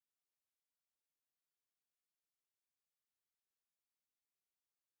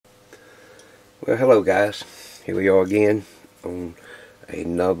Well, hello guys. Here we are again on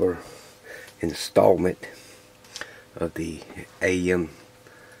another installment of the AM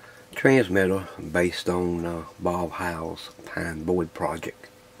transmitter based on Bob Heil's Pine Board project.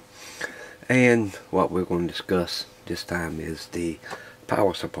 And what we're going to discuss this time is the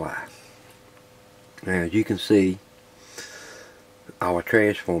power supply. Now, as you can see, our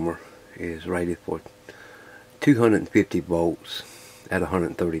transformer is rated for 250 volts at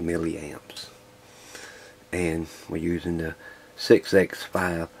 130 milliamps. And we're using the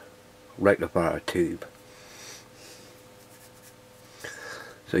 6x5 rectifier tube.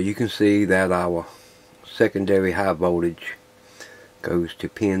 So you can see that our secondary high voltage goes to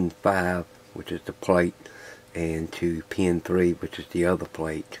pin 5, which is the plate, and to pin 3, which is the other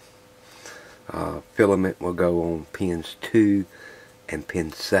plate. Filament will go on pins 2 and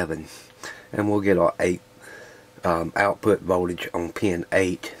pin 7, and we'll get our output voltage on pin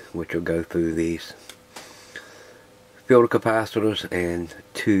 8, which will go through these filter capacitors and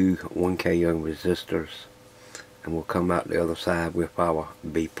 2 1K ohm resistors, and we'll come out the other side with our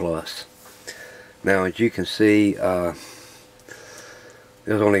B+. Now, as you can see, there's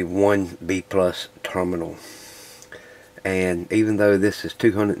only one B+ terminal, and even though this is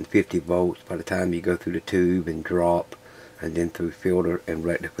 250 volts, by the time you go through the tube and drop and then through filter and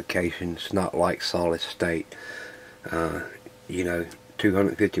rectification, it's not like solid state,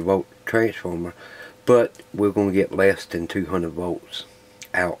 250 volt transformer, but we're going to get less than 200 volts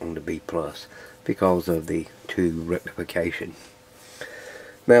out on the B+ because of the tube rectification.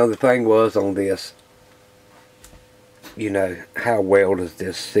 Now, the thing was on this, how well does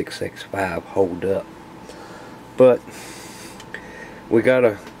this 6x5 hold up? But we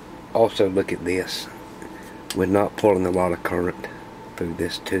gotta also look at this. We're not pulling a lot of current through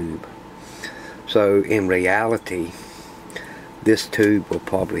this tube, so in reality this tube will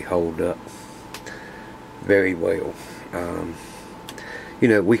probably hold up very well.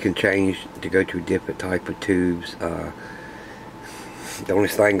 We can change to go to a different type of tubes. The only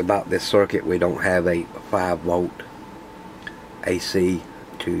thing about this circuit, we don't have a 5-volt AC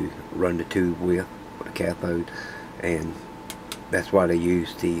to run the tube with the cathode, and that's why they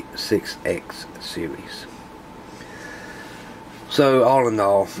use the 6X series. So all in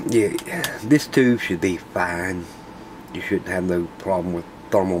all, yeah, this tube should be fine. You shouldn't have no problem with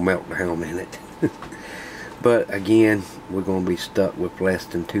thermal meltdown in it. But again, we're going to be stuck with less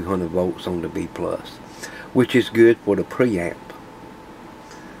than 200 volts on the B+, which is good for the preamp.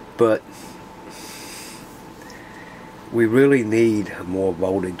 But we really need more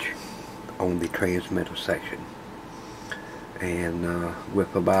voltage on the transmitter section. And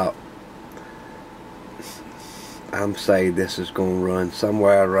with about, I'm saying this is going to run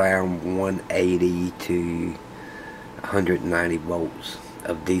somewhere around 180 to 190 volts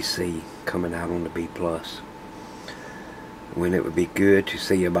of DC coming out on the B+, when it would be good to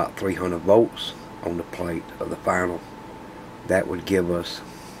see about 300 volts on the plate of the final. That would give us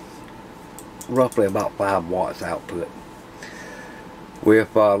roughly about 5 watts output.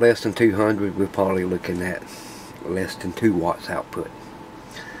 With less than 200, we're probably looking at less than 2 watts output.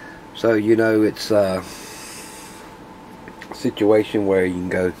 So it's a situation where you can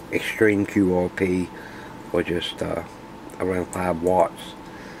go extreme QRP or just around 5 watts,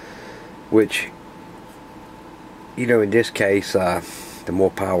 which in this case, the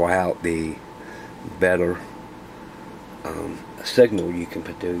more power out, the better signal you can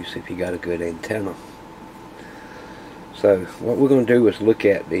produce if you got a good antenna. So what we're going to do is look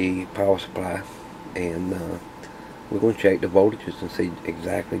at the power supply, and we're going to check the voltages and see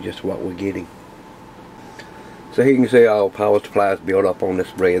exactly just what we're getting. So here you can see our power supply is built up on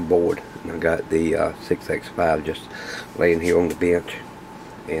this breadboard, and I got the 6x5 just laying here on the bench,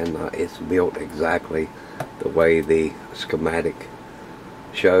 and it's built exactly the way the schematic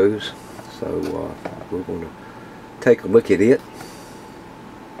shows. So we're going to take a look at it.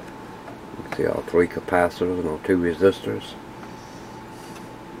 You can see our 3 capacitors and our 2 resistors,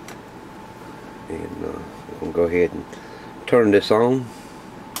 and we're going to go ahead and turn this on,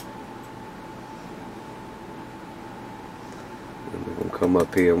 and we're going to come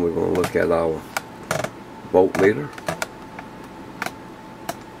up here and we're going to look at our voltmeter.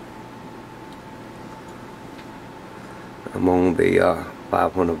 I'm on the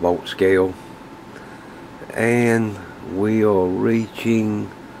 500 volt scale, and we are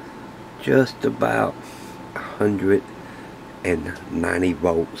reaching just about 190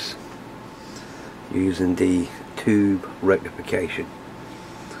 volts using the tube rectification.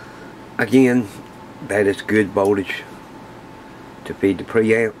 Again, that is good voltage to feed the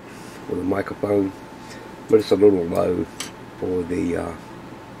preamp with a microphone, but it's a little low for the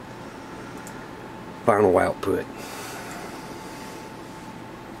final output.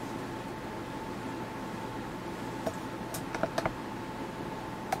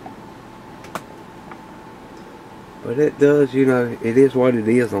 But it does, you know, it is what it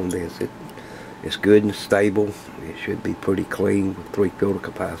is on this. It's good and stable. It should be pretty clean with 3 filter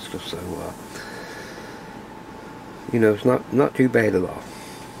capacitors. So, you know, it's not too bad at all.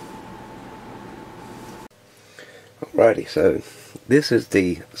 Alrighty, so this is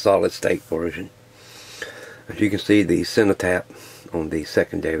the solid state version. As you can see, the center tap on the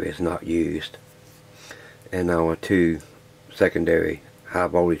secondary is not used, and our 2 secondary high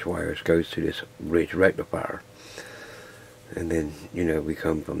voltage wires goes to this bridge rectifier. And then, you know, we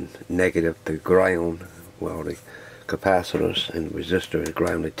come from negative to ground, while the capacitors and resistor is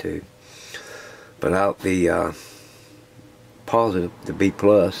grounded to. But out the positive, the B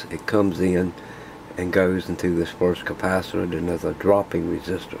plus, it comes in and goes into this first capacitor. Then there's a dropping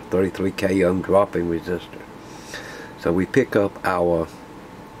resistor, 33k ohm dropping resistor. So we pick up our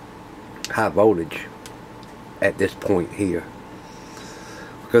high voltage at this point here.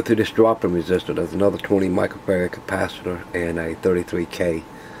 Go through this dropping resistor. There's another 20 microfarad capacitor and a 33k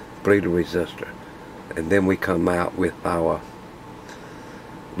bleeder resistor, and then we come out with our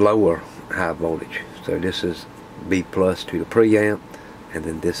lower high voltage. So this is B plus to the preamp, and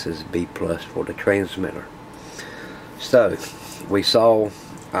then this is B plus for the transmitter. So we saw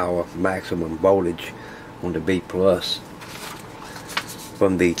our maximum voltage on the B plus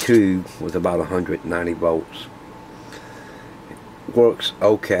from the tube was about 190 volts. Works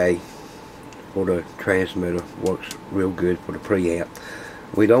okay for the transmitter, works real good for the preamp.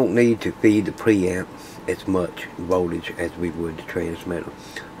 We don't need to feed the preamp as much voltage as we would the transmitter.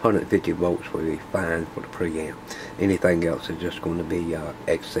 150 volts will be fine for the preamp. Anything else is just going to be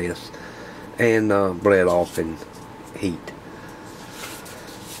excess and bled off in heat.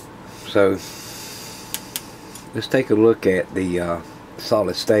 So let's take a look at the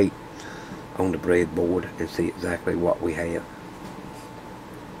solid state on the breadboard and see exactly what we have.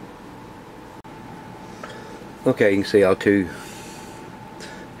 Okay, you can see our 2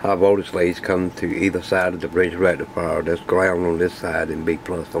 high voltage leads come to either side of the bridge rectifier. There's ground on this side and B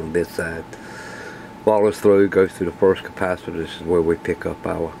plus on this side. Follows through, goes through the first capacitor. This is where we pick up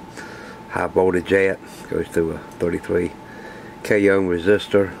our high voltage at. Goes through a 33k ohm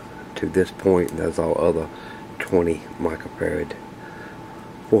resistor to this point. And there's our other 20 microfarad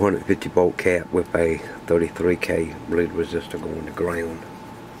 450 volt cap with a 33k bleed resistor going to ground.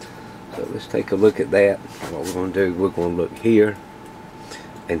 So let's take a look at that. What we're going to do, we're going to look here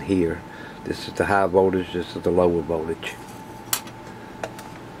and here. This is the high voltage, this is the lower voltage.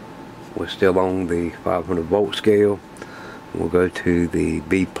 We're still on the 500 volt scale. We'll go to the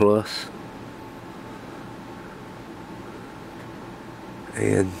B plus.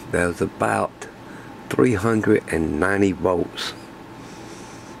 And there's about 390 volts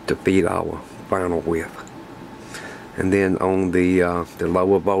to feed our final width. And then on the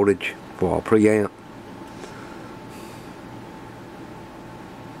lower voltage for our preamp,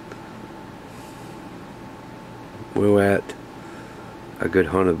 we're at a good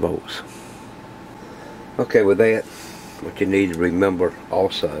 100 volts. Okay, with that, what you need to remember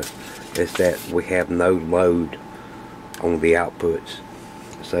also is that we have no load on the outputs.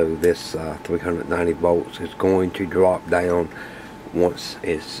 So this 390 volts is going to drop down once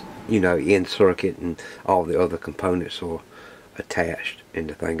it's, you know, in circuit and all the other components are attached and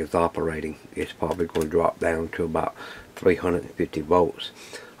the thing is operating. It's probably going to drop down to about 350 volts.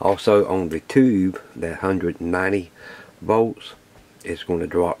 Also on the tube, that 190 volts is going to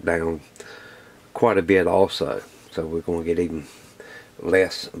drop down quite a bit also. So we're going to get even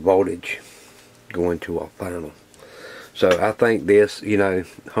less voltage going to our final. So I think this, you know,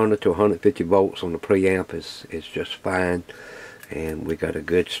 100 to 150 volts on the preamp is just fine. And we got a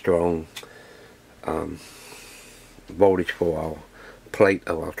good strong voltage for our plate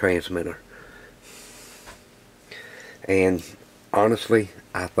of our transmitter. And honestly,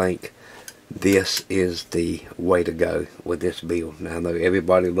 I think this is the way to go with this build. Now I know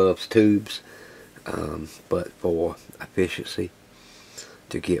everybody loves tubes, but for efficiency,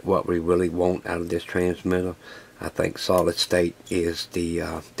 to get what we really want out of this transmitter, I think solid state is the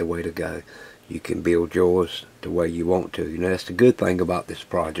way to go. You can build yours the way you want to. You know, that's the good thing about this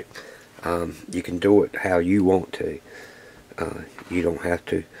project. You can do it how you want to. You don't have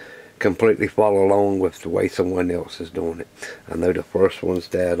to completely follow along with the way someone else is doing it. I know the first ones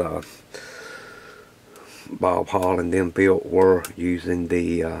that Bob Heil and them built were using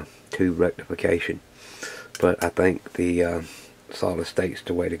the tube rectification, but I think the solid state's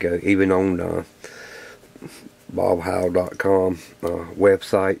the way to go. Even on bobheil.com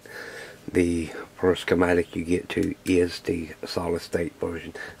website, the first schematic you get to is the solid state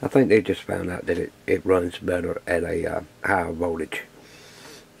version. I think they just found out that it runs better at a higher voltage.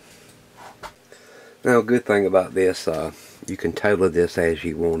 Now, a good thing about this, you can tailor this as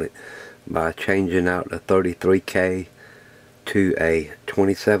you want it by changing out the 33K to a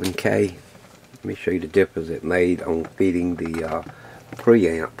 27K. Let me show you the difference it made on feeding the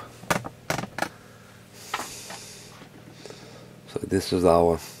preamp. So this is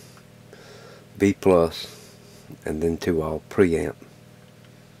our B plus, and then to our preamp.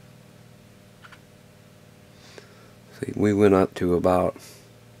 See, we went up to about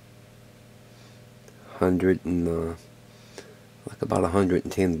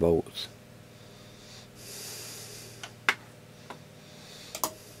 110 volts.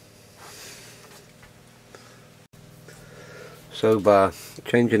 So by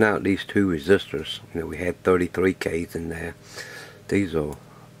changing out these two resistors, we had 33Ks in there. These are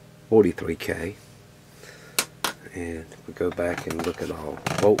 43K. And if we go back and look at our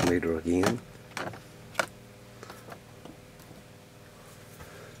voltmeter again,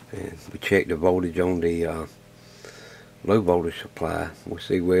 and we check the voltage on the low voltage supply, we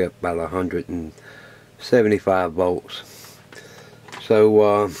see we're at about 175 volts.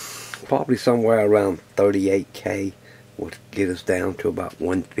 So probably somewhere around 38K would get us down to about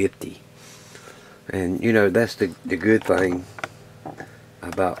 150. And that's the good thing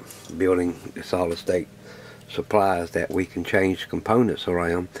about building the solid state supplies, that we can change components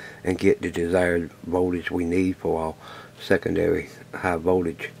around and get the desired voltage we need for our secondary high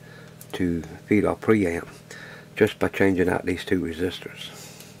voltage to feed our preamp, just by changing out these two resistors.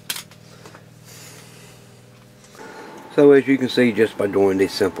 So as you can see, just by doing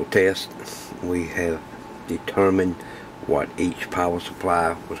this simple test, we have determined what each power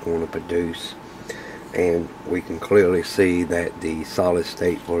supply was going to produce, and we can clearly see that the solid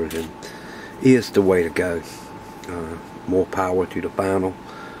state version is the way to go. More power to the final,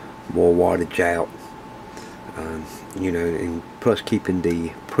 more wattage out, and plus keeping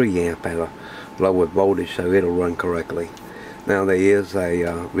the preamp at a lower voltage so it'll run correctly. Now there is a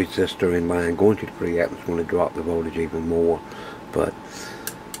resistor in line going to the preamp that's going to drop the voltage even more, but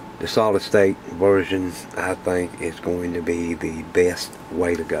the solid state version, I think, is going to be the best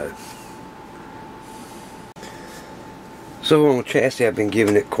way to go. So on the chassis, I've been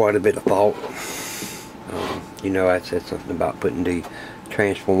giving it quite a bit of thought. I said something about putting the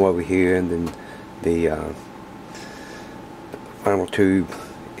transformer over here and then the final tube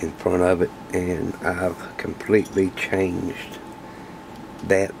in front of it, and I've completely changed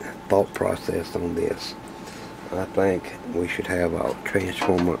that thought process on this. I think we should have our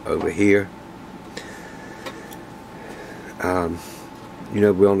transformer over here.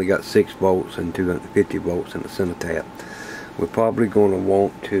 We only got 6 volts and 250 volts in the center tap. We're probably going to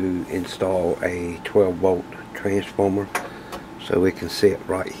want to install a 12 volt transformer so it can sit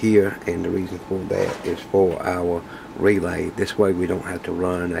right here, and the reason for that is for our relay. This way we don't have to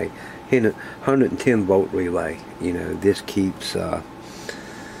run a 110 volt relay. This keeps the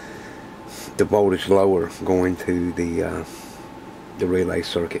voltage lower going to the relay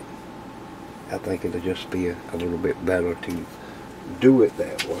circuit. I think it'll just be a little bit better to do it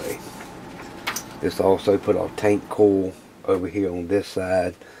that way. This also put our tank coil over here on this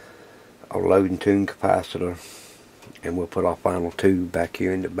side, our load and tune capacitor, and we'll put our final tube back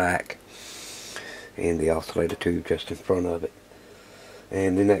here in the back, and the oscillator tube just in front of it.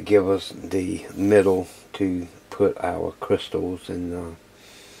 And then that gives us the middle to put our crystals and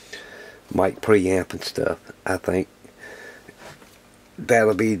mic preamp and stuff. I think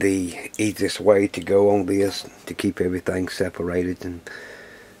that'll be the easiest way to go on this, to keep everything separated and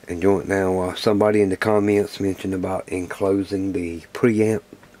joint. Now somebody in the comments mentioned about enclosing the preamp.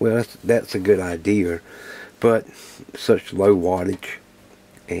 Well, that's a good idea, but such low wattage,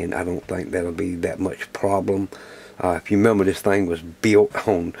 and I don't think that'll be that much problem. If you remember, this thing was built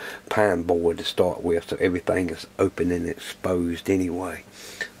on pine board to start with, so everything is open and exposed anyway.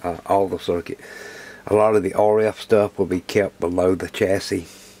 All the circuit. A lot of the RF stuff will be kept below the chassis,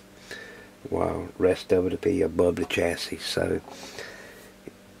 while the rest of it will be above the chassis. So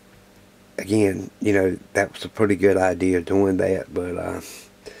again, that was a pretty good idea doing that, but a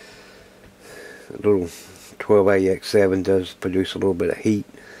little 12AX7 does produce a little bit of heat,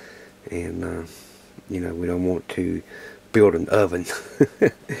 and we don't want to build an oven.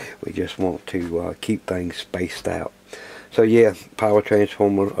 We just want to keep things spaced out. So yeah, power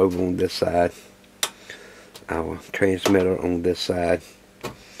transformer over on this side, our transmitter on this side,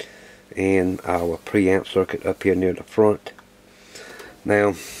 and our preamp circuit up here near the front.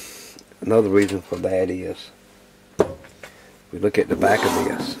 Now, another reason for that is, we look at the back of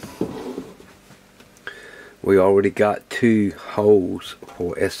this. we already got 2 holes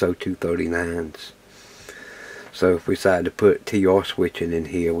for SO239s. So if we decide to put TR switching in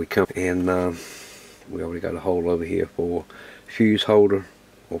here, we come and we already got a hole over here for fuse holder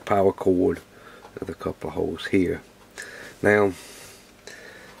or power cord. There's a couple of holes here. Now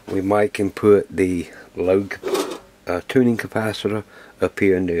we might can put the load tuning capacitor up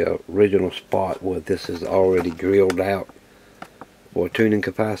here in the original spot where this is already drilled out for a tuning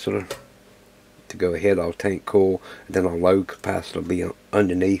capacitor to go ahead our tank coil, and then our load capacitor be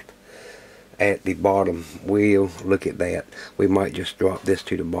underneath at the bottom. We'll look at that. We might just drop this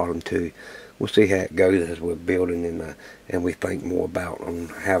to the bottom too. We'll see how it goes as we're building and we think more about on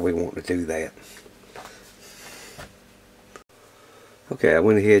how we want to do that. Okay, I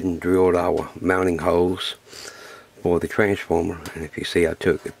went ahead and drilled our mounting holes for the transformer, and if you see, I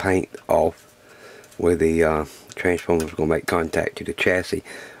took the paint off where the transformer is going to make contact to the chassis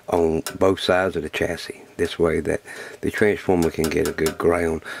on both sides of the chassis. This way that the transformer can get a good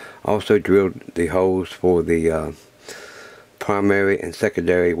ground. Also drilled the holes for the primary and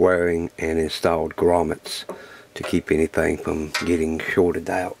secondary wiring and installed grommets to keep anything from getting shorted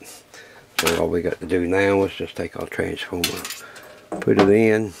out. So all we got to do now is just take our transformer, put it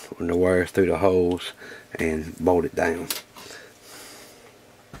in, run the wires through the holes, and bolt it down.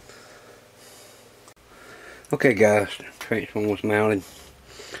 Okay guys, transformer's mounted.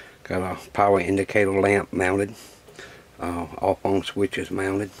 Got a power indicator lamp mounted. Off on switches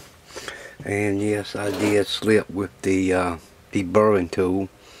mounted. And yes, I did slip with the deburring tool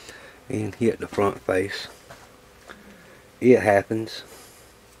and hit the front face. It happens.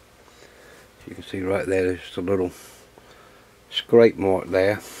 As you can see right there, there's just a little scrape mark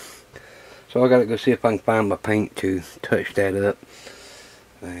there. So I gotta go see if I can find my paint to touch that up.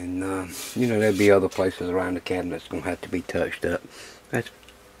 And you know, there'll be other places around the cabinet that's gonna have to be touched up. That's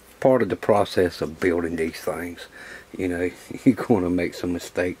part of the process of building these things. You know, you're gonna make some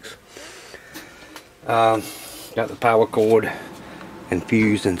mistakes. Got the power cord and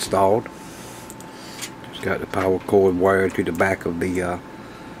fuse installed. Just got the power cord wired to the back of the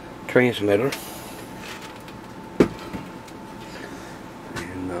transmitter.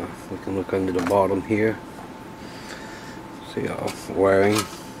 We can look under the bottom here. See our wiring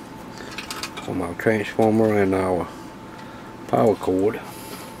from our transformer and our power cord.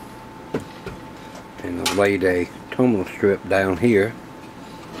 And I've laid a terminal strip down here.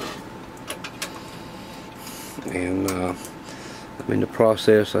 And I'm in the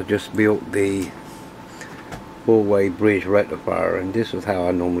process. I just built the full-way bridge rectifier, and this is how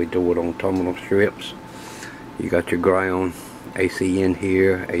I normally do it on terminal strips. You got your ground, AC in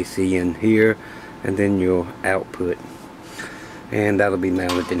here, AC in here, and then your output, and that'll be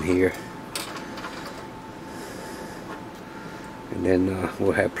mounted in here. And then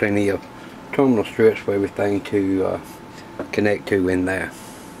we'll have plenty of terminal strips for everything to connect to in there.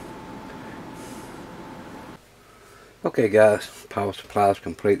 Okay guys, power supply is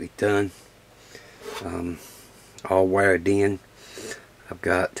completely done. All wired in. I've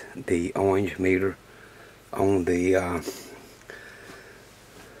got the orange meter on the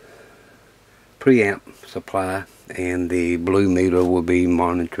preamp supply, and the blue meter will be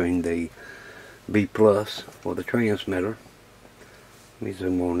monitoring the B plus for the transmitter. Let me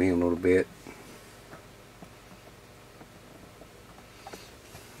zoom on in a little bit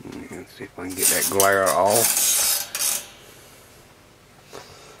and see if I can get that glare off.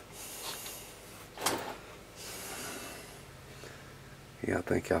 Yeah, I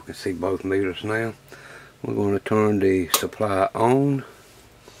think y'all can see both meters now. We're going to turn the supply on,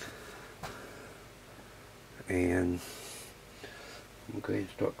 and I'm going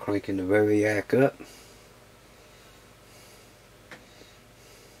to start cranking the variac up.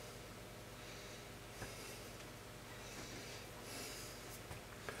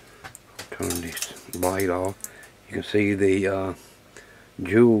 Turn this light off. You can see the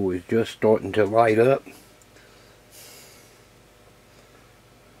jewel is just starting to light up.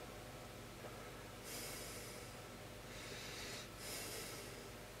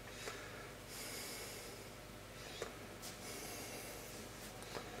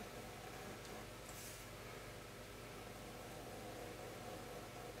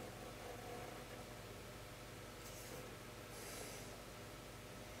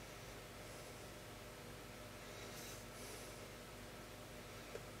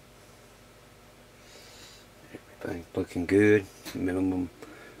 Everything's looking good. Minimum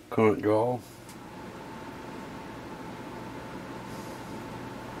current draw.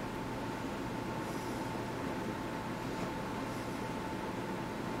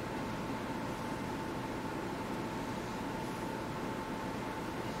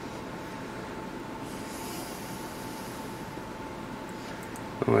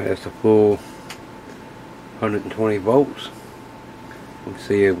 Alright, that's a full 120 volts. You can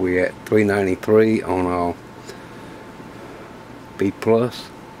see we're at 393 on our B plus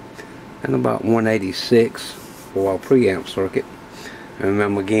and about 186 for our preamp circuit. And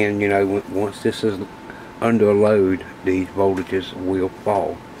remember again, you know, once this is under a load, these voltages will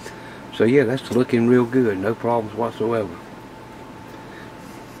fall. So yeah, that's looking real good, no problems whatsoever.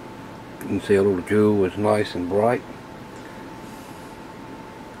 You can see a little jewel is nice and bright.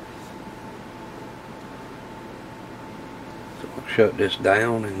 So I'll shut this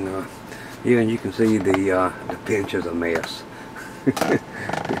down, and yeah, and you can see the pinch is a mess.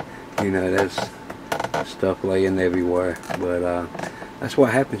 You know, that's stuff laying everywhere, but that's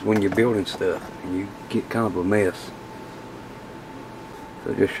what happens when you're building stuff and you get kind of a mess.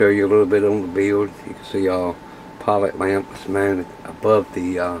 So just show you a little bit on the build. You can see our pilot lamp is mounted above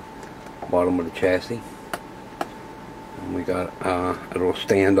the bottom of the chassis, and we got a little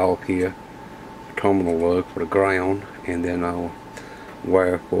standoff here, a terminal lug for the ground, and then our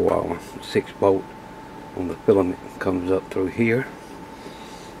wire for our 6 volt on the filament comes up through here.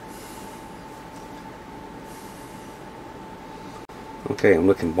 Okay, I'm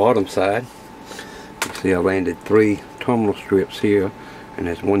looking bottom side. You see I landed 3 terminal strips here, and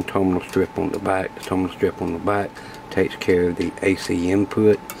there's 1 terminal strip on the back. The terminal strip on the back takes care of the AC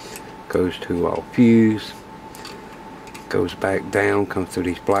input, goes to our fuse, goes back down, comes through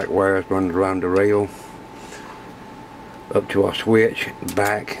these black wires running around the rail, up to our switch,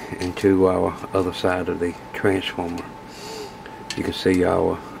 back into our other side of the transformer. You can see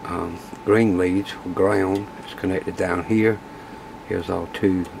our green leads for ground is connected down here. Here's our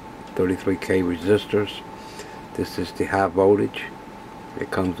 2 33K resistors. This is the high voltage.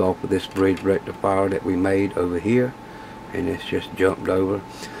 It comes off of this bridge rectifier that we made over here, and it's just jumped over.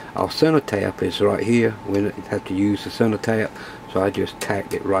 Our center tap is right here. We don't have to use the center tap, so I just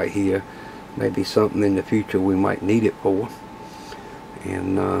tacked it right here. Maybe something in the future we might need it for.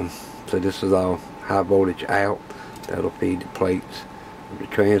 And so this is our high voltage out. That'll feed the plates of the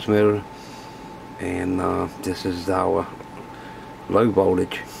transmitter. And this is our low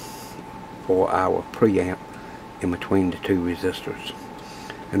voltage for our preamp in between the 2 resistors.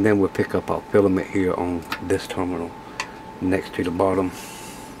 And then we'll pick up our filament here on this terminal next to the bottom.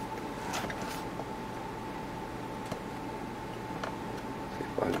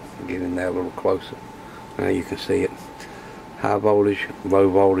 If I can get in there a little closer. Now you can see it. High voltage, low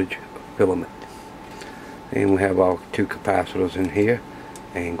voltage filament. And we have our 2 capacitors in here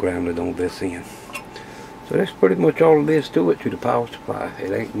and grounded on this end. So that's pretty much all there is to it, to the power supply.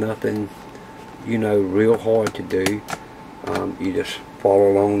 It ain't nothing, you know, real hard to do. You just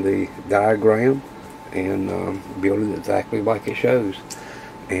follow along the diagram and build it exactly like it shows.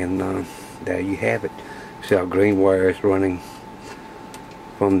 And there you have it. See our green wire is running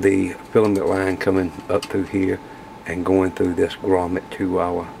from the filament line coming up through here and going through this grommet to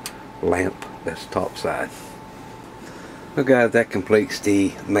our lamp that's top side. Well guys, that completes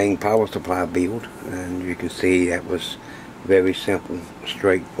the main power supply build, and you can see that was very simple,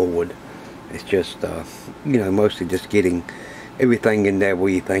 straightforward. It's just you know, mostly just getting everything in there where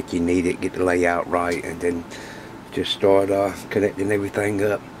you think you need it, get the layout right, and then just start connecting everything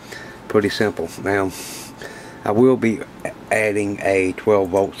up. Pretty simple. Now I will be adding a 12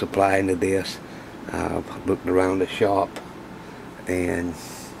 volt supply into this. I've looked around the shop and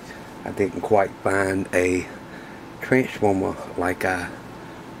I didn't quite find a transformer like I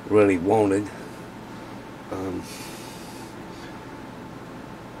really wanted.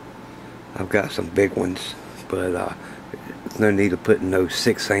 I've got some big ones, but there's no need of putting no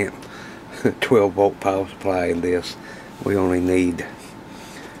 6 amp 12 volt power supply in this. We only need,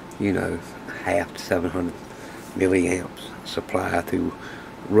 you know, half to 700 milliamps supply to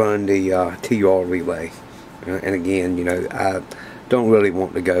run the TR relay. And again, you know, I don't really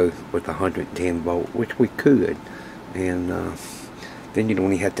want to go with 110 volt, which we could, and then you don't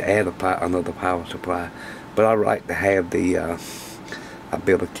even have to add another power supply. But I like to have the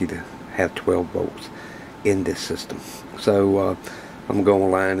ability to have 12 volts in this system. So I'm going to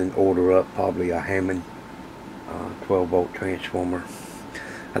line and order up probably a Hammond 12 volt transformer.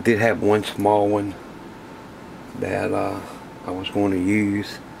 I did have one small one that I was going to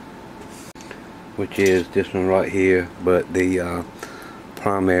use, which is this one right here, but the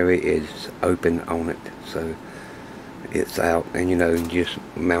primary is open on it, so it's out, and you know, just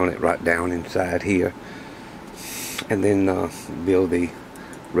mount it right down inside here, and then build the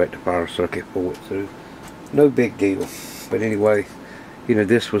rectifier circuit for it. So no big deal. But anyway, you know,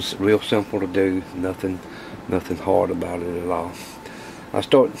 this was real simple to do, nothing hard about it at all. I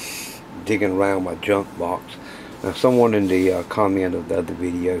started digging around my junk box Now someone in the comment of the other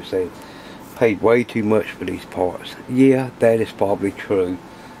video said, paid way too much for these parts. Yeah, that is probably true.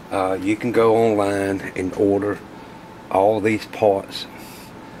 You can go online and order all these parts,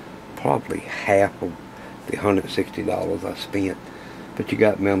 probably half of the $160 I spent. But you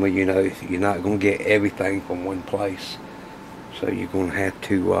got to remember, you know, you're not going to get everything from one place. So you're going to have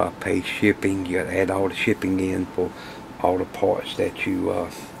to pay shipping. You got to add all the shipping in for all the parts that you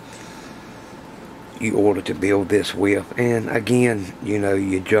order to build this with. And again, you know,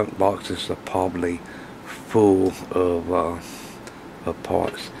 your junk boxes are probably full of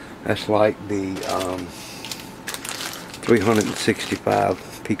parts. That's like the 365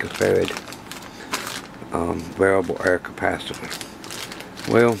 picofarad variable air capacitor.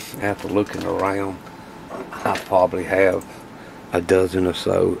 Well, after looking around, I probably have a dozen or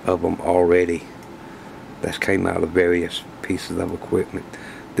so of them already that came out of various pieces of equipment.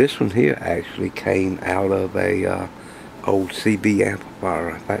 This one here actually came out of a old CB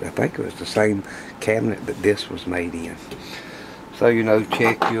amplifier. In fact, I think it was the same cabinet that this was made in. So, you know,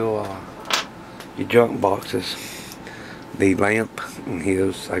 check your junk boxes. The lamp, and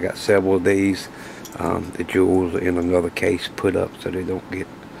here's, I got several of these. The jewels are in another case put up so they don't get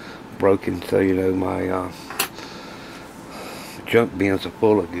broken. So, you know, my junk bins are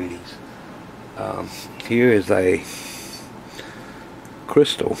full of goodies. Here is a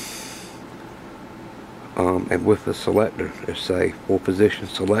crystal, and with a selector. It's a 4-position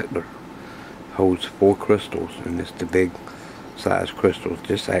selector. Holds 4 crystals, and it's the big size crystals.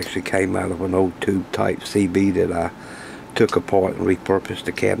 This actually came out of an old tube type CB that I took apart and repurposed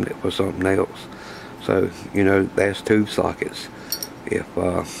the cabinet for something else. So, you know, there's tube sockets. If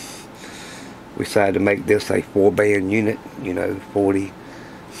we decided to make this a 4-band unit, you know, 40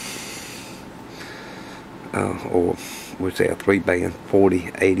 or we'd say a 3-band,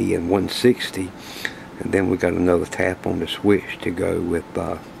 40, 80, and 160, and then we got another tap on the switch to go with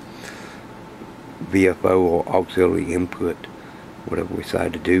VFO or auxiliary input, whatever we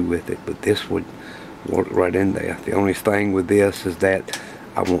decide to do with it. But this would work right in there. The only thing with this is that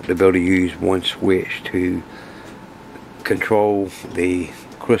I want to be able to use one switch to control the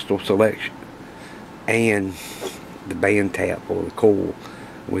crystal selection and the band tap or the coil,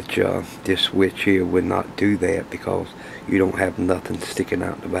 which this switch here would not do that because you don't have nothing sticking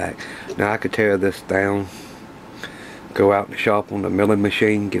out the back. Now I could tear this down, go out in the shop on the milling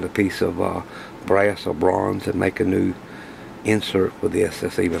machine, get a piece of brass or bronze and make a new insert for this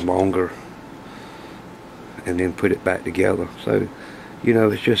that's even longer, and then put it back together. So, you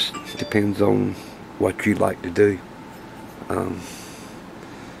know, it just depends on what you like to do.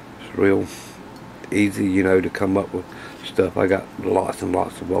 It's real easy, you know, to come up with stuff. I got lots and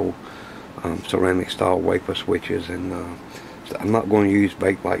lots of old ceramic style wafer switches, and so I'm not going to use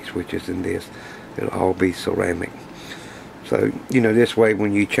bakelite switches in this. It'll all be ceramic. So, you know, this way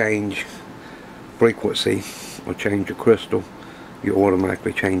when you change frequency or change the crystal, you're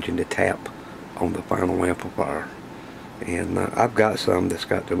automatically changing the tap on the final amplifier. And I've got some that's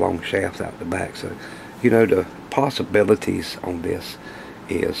got the long shafts out the back, so, you know, the possibilities on this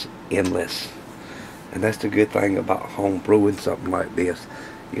is endless. And that's the good thing about home brewing something like this.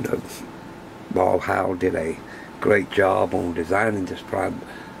 You know, Bob Heil did a great job on designing this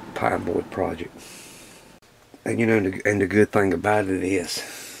pine board project. And, you know, and the good thing about it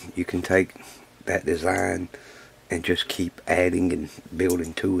is you can take that design and just keep adding and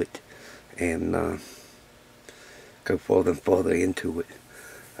building to it, and go further and further into it.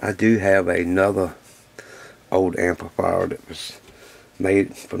 I do have another old amplifier that was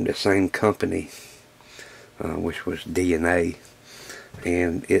made from the same company, which was DNA,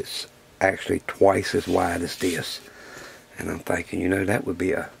 and it's actually twice as wide as this. And I'm thinking, you know, that would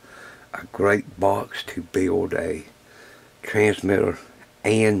be a great box to build a transmitter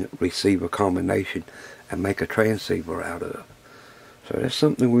and receiver combination and make a transceiver out of. So that's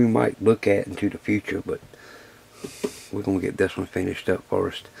something we might look at into the future, but we're going to get this one finished up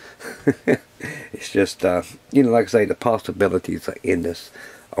first. It's just, you know, like I say, the possibilities are endless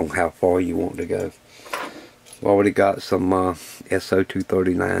on how far you want to go. I've already got some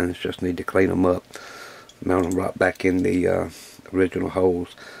SO239s, just need to clean them up, mount them right back in the original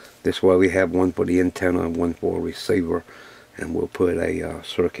holes. This way we have one for the antenna and one for a receiver, and we'll put a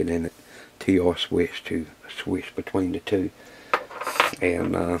circuit in it, TR switch to switch between the two,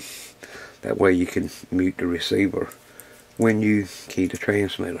 and that way you can mute the receiver when you key the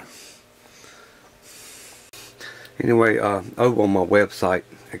transmitter. Anyway, over on my website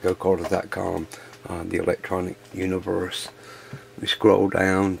at gocarters.com, the electronic universe, we scroll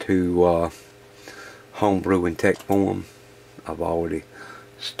down to homebrew and tech forum. I've already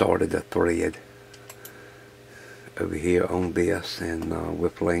started a thread, over here on this, and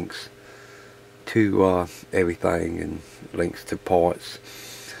with links to everything, and links to parts.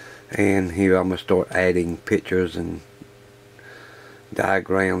 And here I'm going to start adding pictures and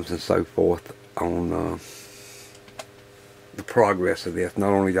diagrams and so forth on the progress of this.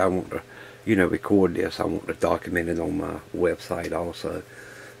 Not only do I want to, you know, record this, I want to document it on my website also.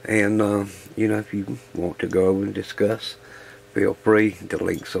 And you know, if you want to go over and discuss, feel free. The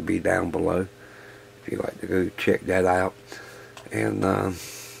links will be down below if you'd like to go check that out, and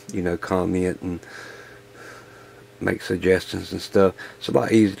you know, comment and make suggestions and stuff. It's a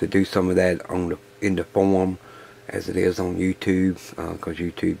lot easier to do some of that on in the forum as it is on YouTube, because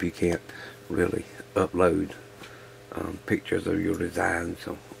YouTube you can't really upload pictures of your designs,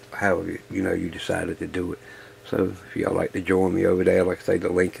 or however you know you decided to do it. So if y'all like to join me over there, like I say, the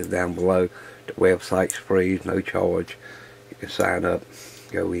link is down below. The website's free, no charge. You can sign up,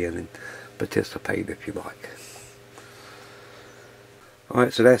 go in and participate if you like.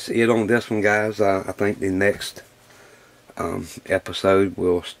 Alright, so that's it on this one, guys. I think the next episode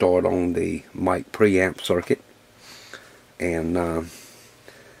we'll start on the mic preamp circuit, and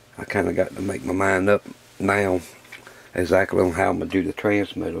I kind of got to make my mind up now exactly on how I'm going to do the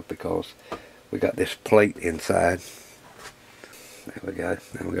transmitter, because we got this plate inside. There we go.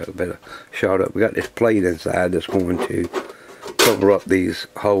 Now we got a better shot up. We got this plate inside that's going to cover up these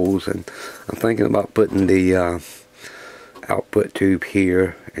holes, and I'm thinking about putting the output tube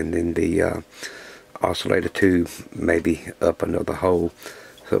here, and then the oscillator tube maybe up another hole.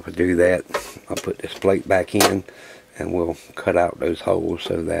 So if I do that, I'll put this plate back in, and we'll cut out those holes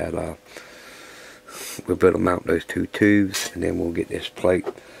so that we'll be able to mount those two tubes, and then we'll get this plate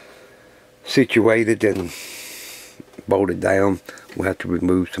situated and bolted down. We'll have to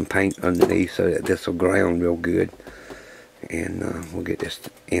remove some paint underneath so that this will ground real good, and we'll get this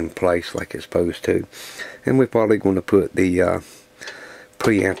in place like it's supposed to. And we're probably going to put the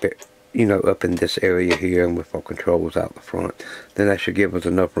preamp, you know, up in this area here, and with our controls out the front. Then that should give us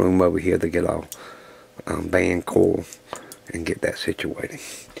enough room over here to get our band coil and get that situated.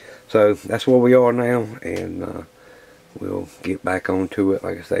 So that's where we are now, and we'll get back onto it.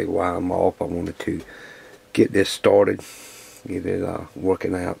 Like I say, while I'm off, I wanted to get this started, get it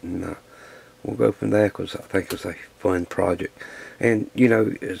working out, and we'll go from there, because I think it's a fun project. And you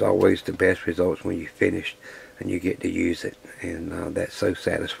know, it's always the best results when you finish and you get to use it, and that's so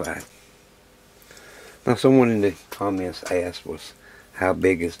satisfying. Now, someone in the comments asked was, how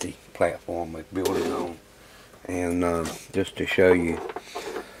big is the platform we're building on? And just to show you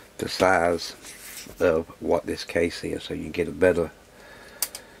the size of what this case is, so you can get a better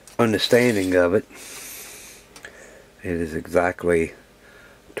understanding of it. It is exactly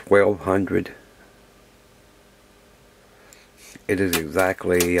 1200. It is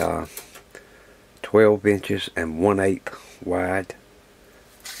exactly 12 inches and 1/8 wide.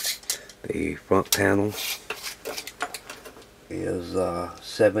 The front panel is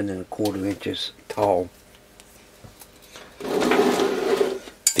 7 1/4 inches tall.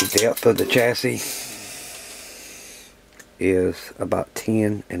 The depth of the chassis is about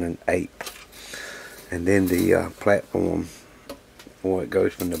 10 1/8, and then the platform, before it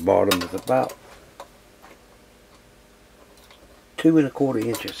goes from the bottom, is about 2 1/4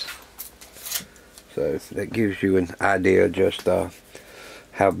 inches. So that gives you an idea just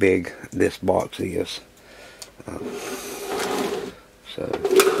how big this box is. So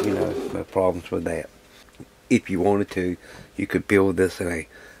you know, no problems with that. If you wanted to, you could build this in a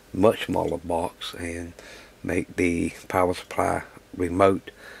much smaller box and make the power supply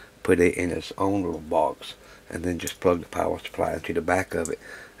remote, put it in its own little box, and then just plug the power supply into the back of it.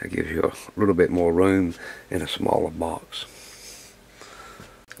 That gives you a little bit more room in a smaller box.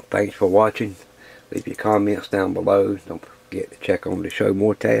 Thanks for watching. Leave your comments down below. Don't forget to check on the show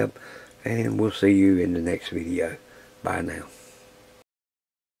more tab, and we'll see you in the next video. Bye now.